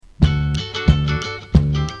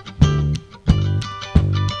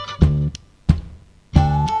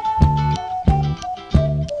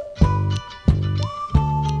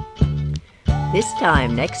This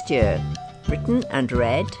time next year. Written and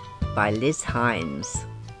read by Liz Hines.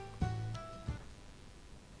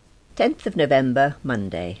 10th of November,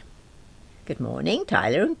 Monday. Good morning,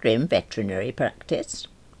 Tyler and Grimm Veterinary Practice.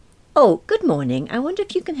 Oh, good morning. I wonder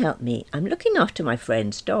if you can help me. I'm looking after my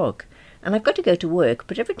friend's dog, and I've got to go to work,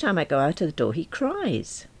 but every time I go out of the door he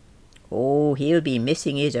cries. Oh, he'll be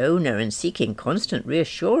missing his owner and seeking constant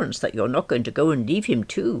reassurance that you're not going to go and leave him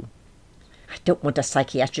too. I don't want a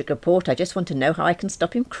psychiatric report. I just want to know how I can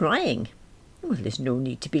stop him crying. Well, there's no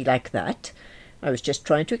need to be like that. I was just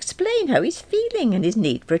trying to explain how he's feeling and his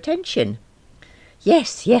need for attention.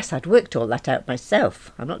 Yes, I'd worked all that out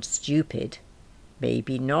myself. I'm not stupid.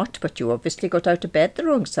 Maybe not, but you obviously got out of bed the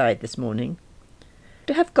wrong side this morning.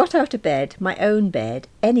 To have got out of bed, my own bed,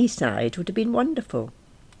 any side, would have been wonderful.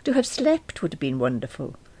 To have slept would have been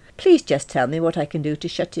wonderful. Please just tell me what I can do to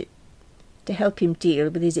help him deal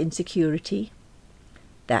with his insecurity.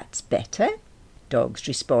 That's better. Dogs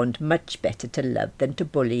respond much better to love than to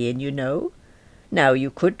bullying, you know. Now, you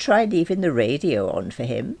could try leaving the radio on for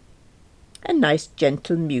him. A nice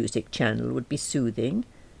gentle music channel would be soothing,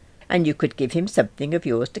 and you could give him something of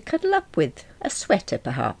yours to cuddle up with, a sweater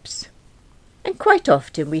perhaps. And quite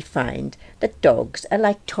often we find that dogs are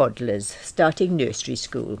like toddlers starting nursery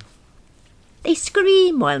school. They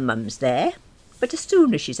scream while mum's there, but as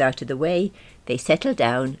soon as she's out of the way, they settle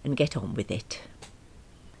down and get on with it.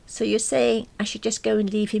 So you're saying I should just go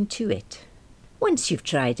and leave him to it? Once you've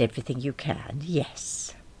tried everything you can,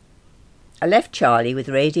 yes. I left Charlie with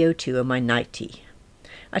Radio 2 on my nightie.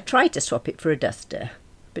 I tried to swap it for a duster,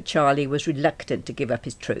 but Charlie was reluctant to give up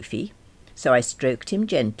his trophy, so I stroked him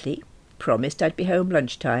gently, promised I'd be home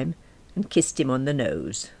lunchtime, and kissed him on the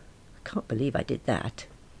nose. I can't believe I did that.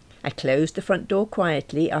 I closed the front door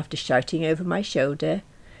quietly after shouting over my shoulder,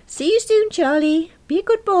 "See you soon, Charlie. Be a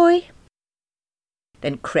good boy."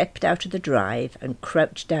 Then crept out of the drive and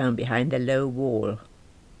crouched down behind the low wall.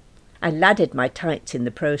 I laddered my tights in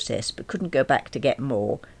the process, but couldn't go back to get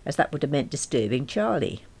more, as that would have meant disturbing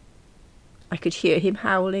Charlie. I could hear him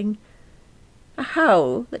howling, a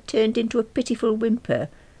howl that turned into a pitiful whimper,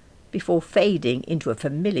 before fading into a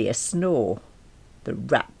familiar snore. The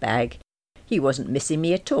rat bag. He wasn't missing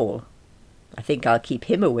me at all. I think I'll keep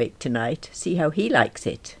him awake tonight, see how he likes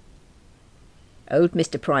it. Old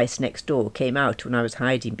Mr. Price next door came out when I was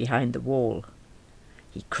hiding behind the wall.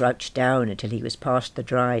 He crouched down until he was past the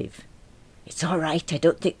drive. "It's all right, I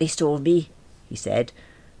don't think they saw me," he said,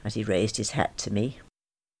 as he raised his hat to me.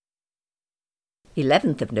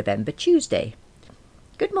 11th of November, Tuesday.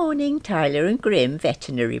 Good morning, Tyler and Grimm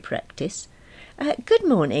Veterinary Practice. Good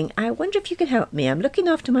morning. I wonder if you can help me. I'm looking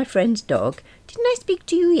after my friend's dog. Didn't I speak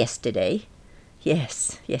to you yesterday?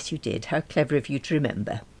 Yes, you did. How clever of you to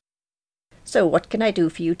remember. So what can I do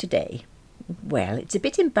for you today? Well, it's a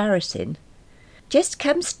bit embarrassing. Just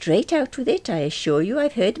come straight out with it. I assure you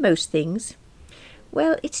I've heard most things.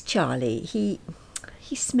 Well, it's Charlie. He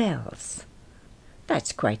smells.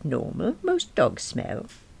 That's quite normal. Most dogs smell.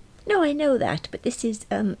 No, I know that, but this is,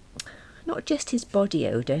 not just his body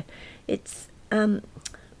odour. It's,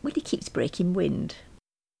 he keeps breaking wind.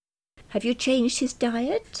 Have you changed his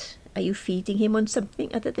diet? Are you feeding him on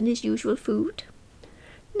something other than his usual food?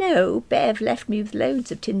 No, Bev left me with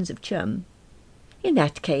loads of tins of chum. In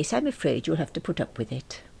that case, I'm afraid you'll have to put up with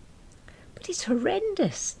it. But it's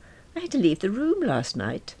horrendous. I had to leave the room last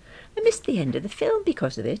night. I missed the end of the film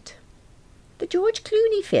because of it. The George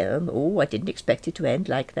Clooney film? Oh, I didn't expect it to end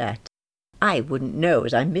like that. I wouldn't know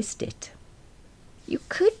as I missed it. You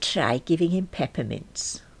could try giving him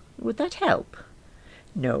peppermints. Would that help?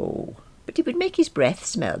 No, but it would make his breath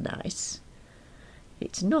smell nice.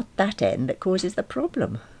 It's not that end that causes the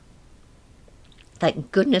problem.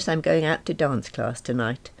 Thank goodness I'm going out to dance class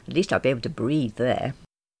tonight. At least I'll be able to breathe there.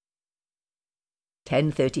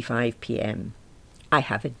 10:35 p.m. I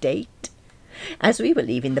have a date. As we were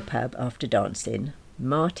leaving the pub after dancing,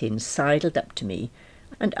 Martin sidled up to me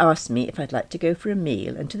and asked me if I'd like to go for a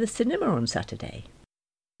meal and to the cinema on Saturday.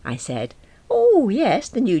 I said, "Oh, yes,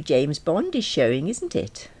 the new James Bond is showing, isn't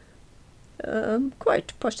it?"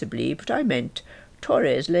 Quite possibly, but I meant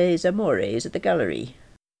Torres Les Amores at the gallery."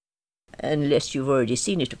 "Unless you've already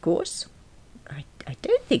seen it, of course." I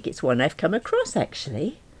don't think it's one I've come across,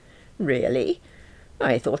 actually." "Really?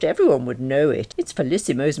 I thought everyone would know it. It's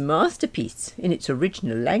Felicimo's masterpiece in its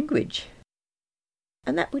original language."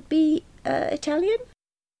 "And that would be, Italian?"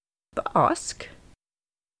 "But ask."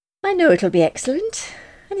 "I know it'll be excellent.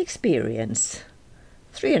 An experience.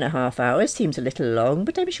 3.5 hours seems a little long,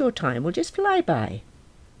 but I'm sure time will just fly by.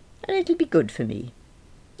 And it'll be good for me.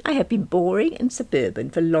 I have been boring and suburban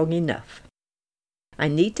for long enough. I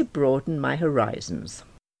need to broaden my horizons."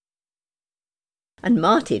 And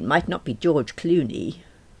Martin might not be George Clooney,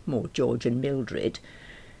 more George and Mildred,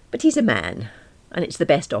 but he's a man, and it's the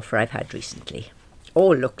best offer I've had recently.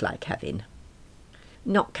 All look like having.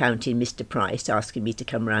 Not counting Mr. Price asking me to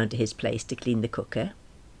come round to his place to clean the cooker.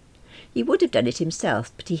 He would have done it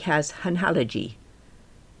himself, but he has an allergy.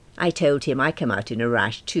 I told him I come out in a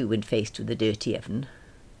rash too when faced with a dirty oven,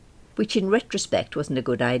 which in retrospect wasn't a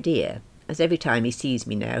good idea, as every time he sees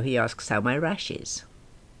me now he asks how my rash is.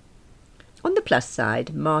 On the plus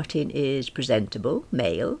side, Martin is presentable,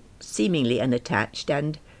 male, seemingly unattached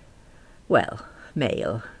and, well,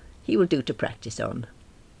 male. He will do to practice on.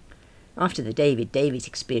 After the David Davies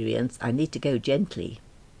experience, I need to go gently.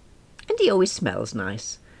 And he always smells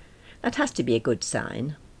nice. That has to be a good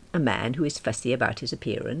sign. A man who is fussy about his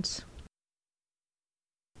appearance.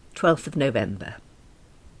 12th of November.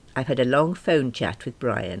 I've had a long phone chat with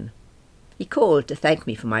Brian. He called to thank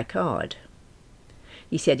me for my card.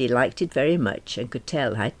 He said he liked it very much and could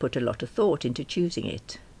tell I'd put a lot of thought into choosing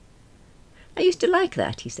it. I used to like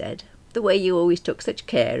that, he said, the way you always took such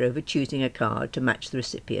care over choosing a card to match the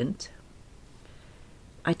recipient.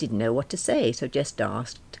 I didn't know what to say, so just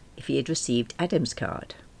asked if he had received Adam's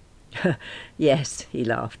card. Yes, he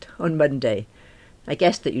laughed, on Monday. I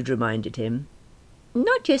guessed that you'd reminded him.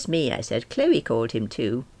 Not just me, I said. Chloe called him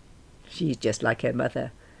too. She's just like her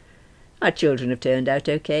mother. Our children have turned out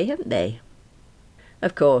okay, haven't they?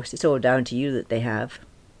 Of course, it's all down to you that they have.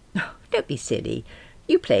 Oh, don't be silly.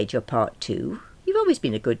 You played your part too. You've always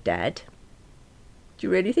been a good dad. Do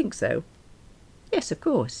you really think so? Yes, of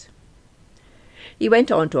course. He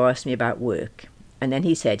went on to ask me about work, and then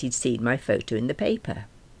he said he'd seen my photo in the paper.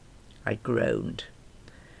 I groaned.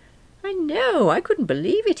 I know, I couldn't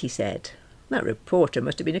believe it, he said. That reporter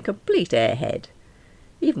must have been a complete airhead.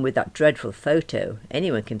 Even with that dreadful photo,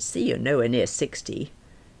 anyone can see you're nowhere near 60.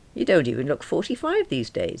 You don't even look 45 these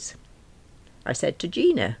days. I said to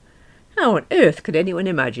Gina, how on earth could anyone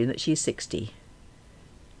imagine that she's 60?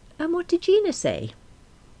 And what did Gina say?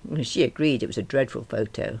 She agreed it was a dreadful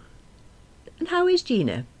photo. And how is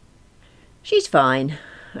Gina? She's fine,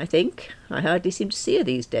 I think. I hardly seem to see her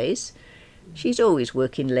these days. She's always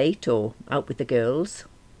working late or out with the girls.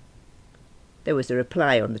 There was a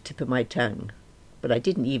reply on the tip of my tongue, but I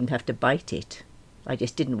didn't even have to bite it. I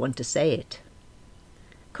just didn't want to say it.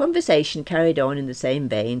 Conversation carried on in the same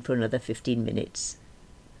vein for another 15 minutes.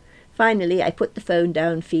 Finally, I put the phone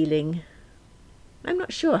down feeling... I'm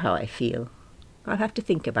not sure how I feel. I'll have to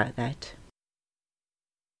think about that.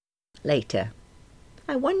 Later.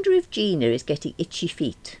 I wonder if Gina is getting itchy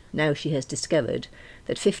feet now she has discovered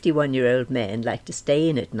that 51-year-old men like to stay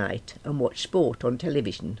in at night and watch sport on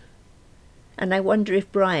television. And I wonder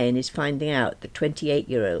if Brian is finding out that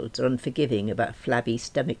 28-year-olds are unforgiving about flabby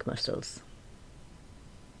stomach muscles.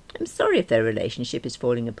 I'm sorry if their relationship is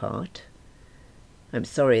falling apart. I'm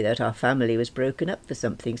sorry that our family was broken up for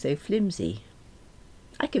something so flimsy.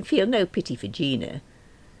 I can feel no pity for Gina,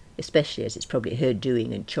 especially as it's probably her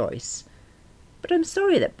doing and choice. But I'm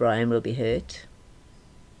sorry that Brian will be hurt.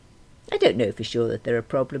 I don't know for sure that there are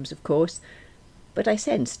problems, of course, but I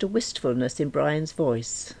sensed a wistfulness in Brian's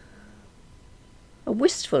voice. A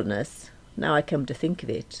wistfulness, now I come to think of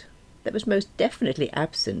it, that was most definitely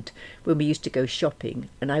absent when we used to go shopping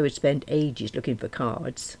and I would spend ages looking for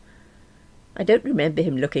cards. I don't remember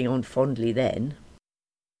him looking on fondly then.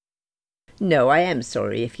 No, I am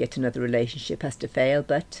sorry if yet another relationship has to fail,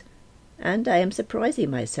 but... And I am surprising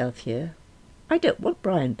myself here. I don't want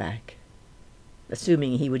Brian back.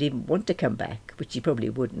 Assuming he would even want to come back, which he probably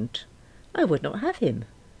wouldn't, I would not have him.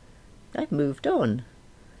 I've moved on.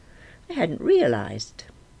 I hadn't realised.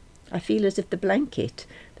 I feel as if the blanket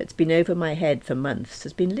that's been over my head for months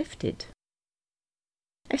has been lifted.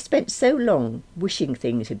 I've spent so long wishing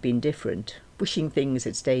things had been different, wishing things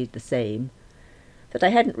had stayed the same, that I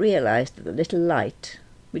hadn't realised that the little light,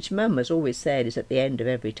 which Mum has always said is at the end of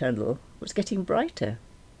every tunnel, was getting brighter.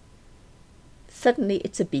 Suddenly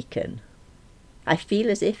it's a beacon. I feel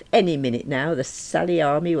as if any minute now the Sally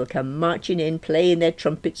Army will come marching in, playing their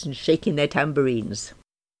trumpets and shaking their tambourines.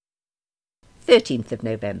 13th of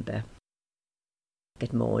November.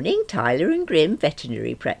 Good morning, Tyler and Grimm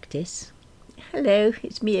Veterinary Practice. Hello,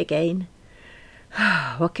 it's me again.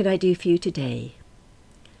 What can I do for you today?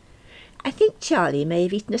 I think Charlie may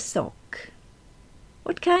have eaten a sock.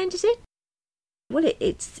 What kind is it? Well,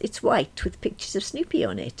 it's white with pictures of Snoopy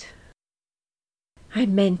on it. I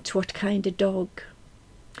meant what kind of dog.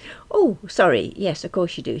 Oh, sorry. Yes, of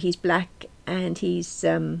course you do. He's black and he's,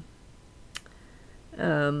 you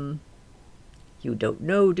don't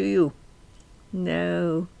know, do you?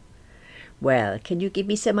 No. Well, can you give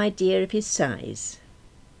me some idea of his size?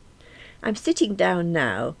 I'm sitting down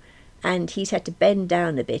now, and he's had to bend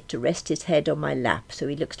down a bit to rest his head on my lap so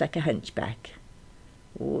he looks like a hunchback.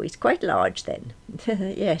 Oh, he's quite large then.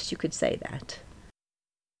 Yes, you could say that.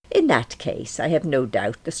 In that case, I have no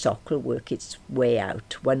doubt the sock will work its way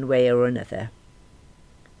out, one way or another.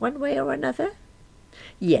 One way or another?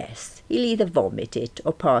 Yes, he'll either vomit it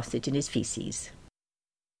or pass it in his faeces.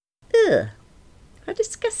 Ugh! How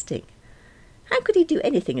disgusting! How could he do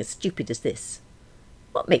anything as stupid as this?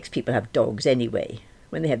 What makes people have dogs anyway,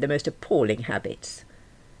 when they have the most appalling habits?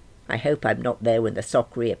 I hope I'm not there when the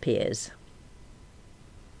sock reappears.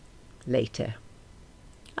 Later.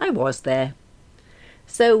 I was there.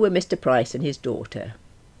 So were Mr. Price and his daughter.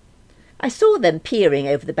 I saw them peering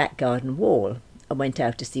over the back garden wall and went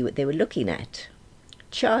out to see what they were looking at.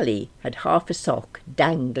 Charlie had half a sock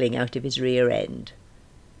dangling out of his rear end.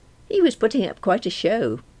 He was putting up quite a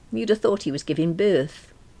show. You'd have thought he was giving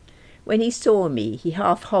birth. When he saw me, he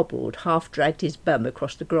half hobbled, half dragged his bum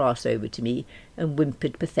across the grass over to me and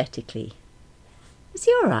whimpered pathetically. "Is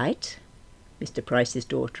he all right?" Mr. Price's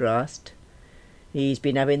daughter asked. "He's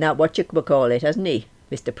been having that whatchamacallit, hasn't he?"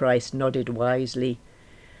 Mr. Price nodded wisely.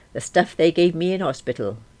 "The stuff they gave me in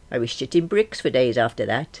hospital. I was shitting bricks for days after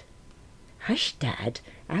that." "Hush, Dad.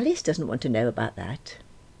 Alice doesn't want to know about that."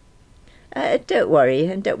 Don't worry,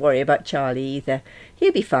 and don't worry about Charlie either.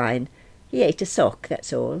 He'll be fine. He ate a sock,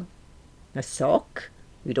 that's all." "A sock?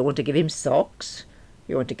 You don't want to give him socks?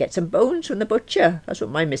 You want to get some bones from the butcher. That's what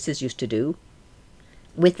my missus used to do."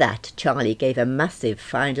 With that, Charlie gave a massive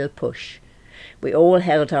final push. We all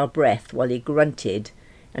held our breath while he grunted,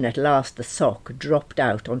 and at last the sock dropped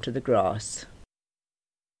out onto the grass.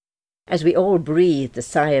 As we all breathed a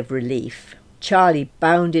sigh of relief, Charlie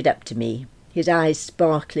bounded up to me, his eyes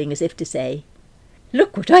sparkling as if to say,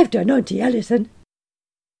 "Look what I've done, Auntie Alison."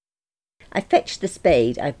 I fetched the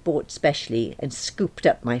spade I've bought specially and scooped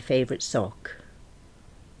up my favourite sock.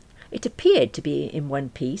 It appeared to be in one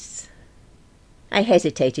piece. I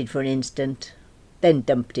hesitated for an instant, then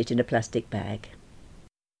dumped it in a plastic bag.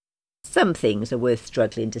 Some things are worth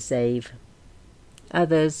struggling to save.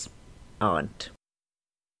 Others aren't.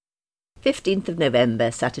 15th of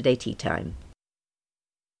November, Saturday tea time.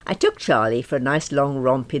 I took Charlie for a nice long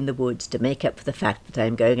romp in the woods to make up for the fact that I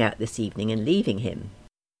am going out this evening and leaving him.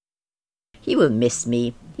 He will miss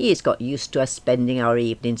me. He has got used to us spending our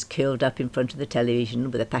evenings curled up in front of the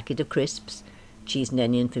television with a packet of crisps, cheese and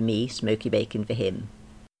onion for me, smoky bacon for him.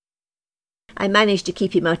 I managed to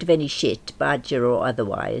keep him out of any shit, badger or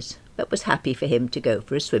otherwise, but was happy for him to go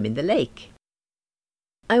for a swim in the lake.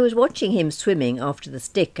 I was watching him swimming after the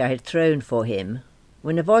stick I had thrown for him,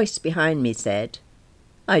 when a voice behind me said,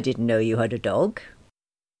 "I didn't know you had a dog."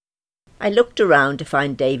 I looked around to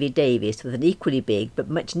find Davy Davis with an equally big but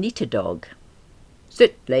much neater dog.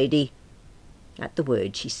 "Sit, lady." At the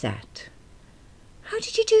word she sat. "How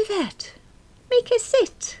did you do that? Make her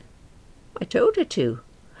sit." "I told her to."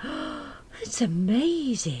 "That's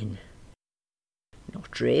amazing."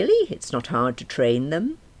 "Not really. It's not hard to train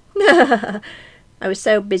them." I was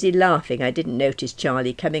so busy laughing I didn't notice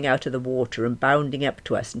Charlie coming out of the water and bounding up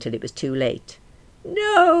to us until it was too late.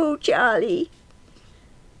 "No, Charlie."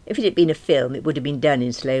 If it had been a film, it would have been done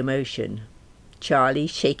in slow motion. Charlie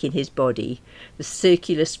shaking his body, the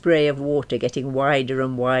circular spray of water getting wider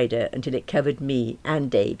and wider until it covered me and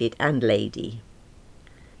David and Lady.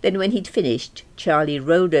 Then when he'd finished, Charlie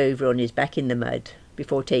rolled over on his back in the mud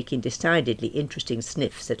before taking decidedly interesting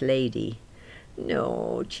sniffs at Lady.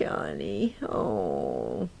 "No, Charlie,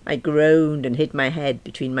 oh." I groaned and hid my head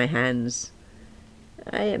between my hands.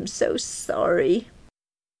 "I am so sorry."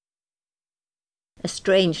 A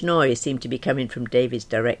strange noise seemed to be coming from David's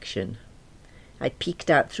direction. I peeked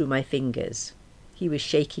out through my fingers. He was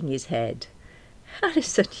shaking his head.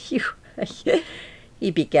 "Alison, you..."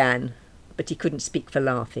 he began, but he couldn't speak for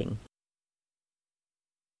laughing.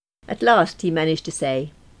 At last he managed to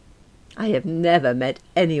say, "I have never met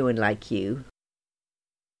anyone like you."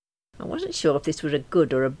 I wasn't sure if this were a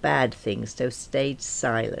good or a bad thing, so stayed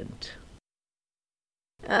silent.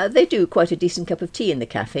 They do quite a decent cup of tea in the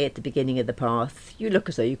cafe at the beginning of the path. You look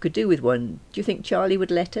as though you could do with one. Do you think Charlie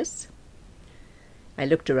would let us?" I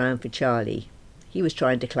looked around for Charlie. He was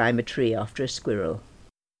trying to climb a tree after a squirrel.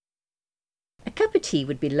 "A cup of tea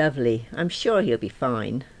would be lovely. I'm sure he'll be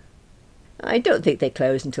fine." "I don't think they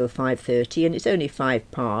close until 5:30, and it's only 5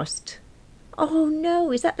 past. "Oh,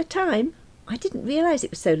 no, is that the time? I didn't realise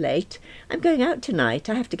it was so late. I'm going out tonight.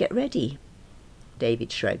 I have to get ready."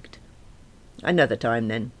 David shrugged. "Another time,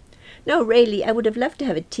 then." "No, really, I would have loved to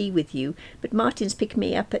have a tea with you, but Martin's picked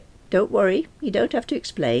me up at—" "Don't worry, you don't have to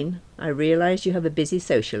explain. I realise you have a busy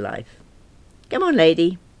social life. Come on,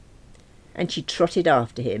 lady." And she trotted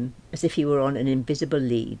after him as if he were on an invisible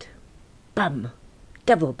lead. bum,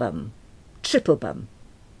 double bum, triple bum.